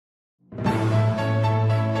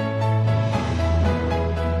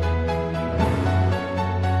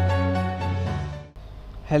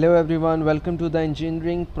Hello everyone, welcome to the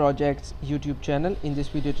Engineering Projects YouTube channel. In this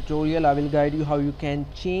video tutorial I will guide you how you can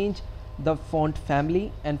change the font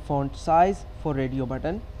family and font size for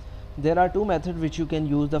RadioButton. There are two methods which you can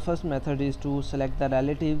use. The first method is to select the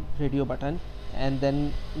relative RadioButton and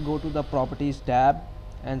then go to the properties tab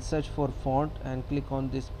and search for font and click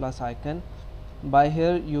on this plus icon. By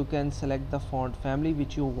here you can select the font family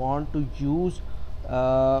which you want to use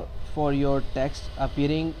for your text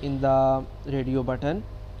appearing in the RadioButton.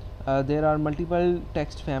 There are multiple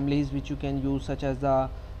text families which you can use, such as the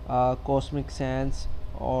Cosmic Sans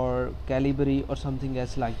or Calibri or something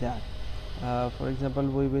else like that. For example,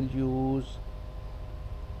 we will use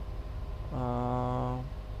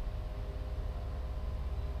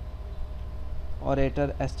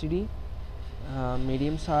Orator STD,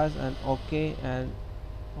 medium size, and OK, and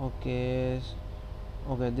OK.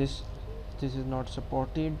 This is not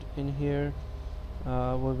supported in here.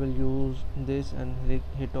 We will use this and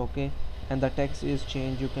hit OK, and the text is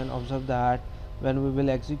changed. You can observe that when we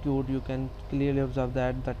will execute, you can clearly observe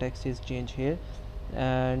that the text is changed here,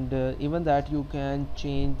 and even that you can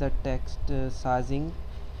change the text sizing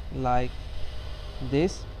like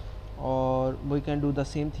this, or we can do the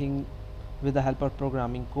same thing with the help of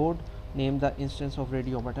programming code. Name the instance of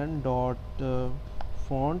RadioButton dot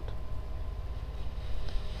font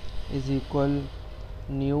is equal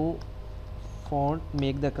new font.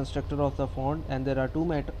 Make the constructor of the font, and there are two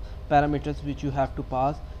parameters which you have to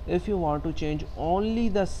pass. If you want to change only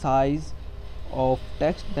the size of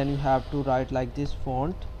text, then you have to write like this: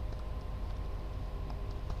 font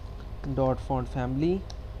dot font family,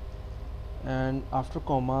 and after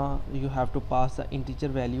comma you have to pass the integer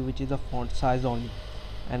value which is the font size only,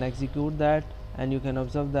 and execute that, and you can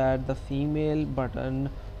observe that the female button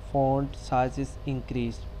font size is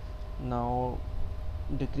increased. Now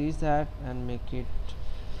decrease that and make it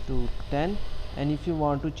to 10. And if you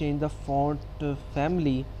want to change the font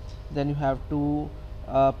family, then you have to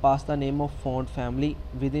pass the name of font family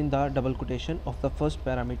within the double quotation of the first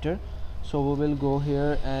parameter. So we will go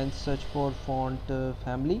here and search for font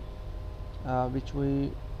family which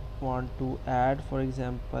we want to add. For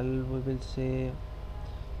example, we will say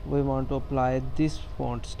we want to apply this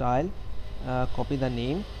font style. Copy the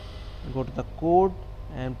name, go to the code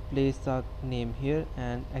and place the name here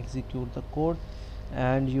and execute the code,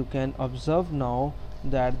 and you can observe now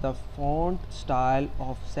that the font style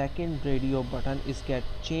of second RadioButton is get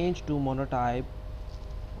changed to monotype.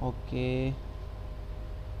 Okay,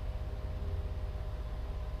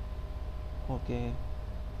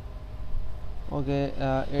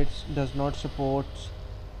 it does not support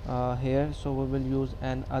here, so we will use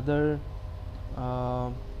another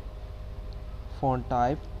font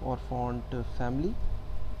type or font family.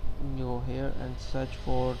 Go here and search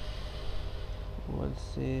for, we'll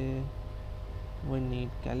say we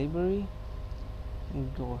need Calibri.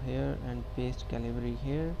 Go here and paste Calibri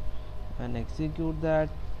here and execute that,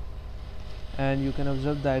 and you can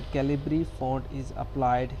observe that Calibri font is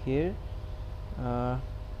applied here.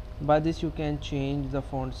 By this you can change the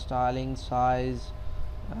font styling, size,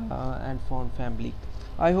 and font family.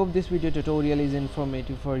 I hope this video tutorial is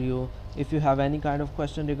informative for you. If you have any kind of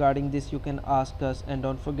question regarding this, you can ask us, and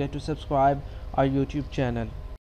don't forget to subscribe our YouTube channel.